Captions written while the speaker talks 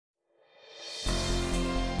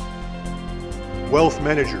Wealth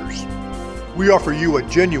Managers. We offer you a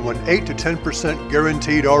genuine 8 to 10%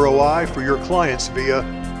 guaranteed ROI for your clients via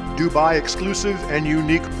Dubai exclusive and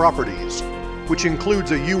unique properties, which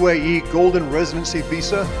includes a UAE Golden Residency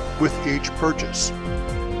Visa with each purchase.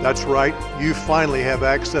 That's right, you finally have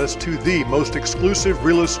access to the most exclusive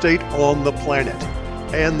real estate on the planet,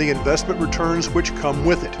 and the investment returns which come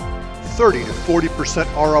with it. 30 to 40%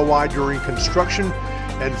 ROI during construction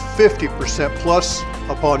and 50% plus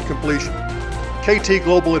upon completion. KT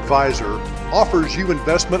Global Advisor offers you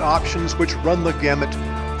investment options which run the gamut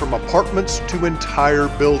from apartments to entire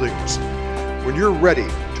buildings. When you're ready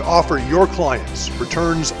to offer your clients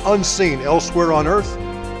returns unseen elsewhere on earth,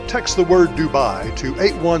 text the word Dubai to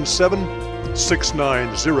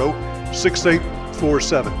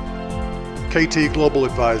 817-690-6847. KT Global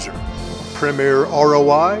Advisor, Premier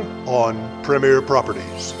ROI on Premier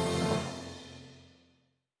Properties.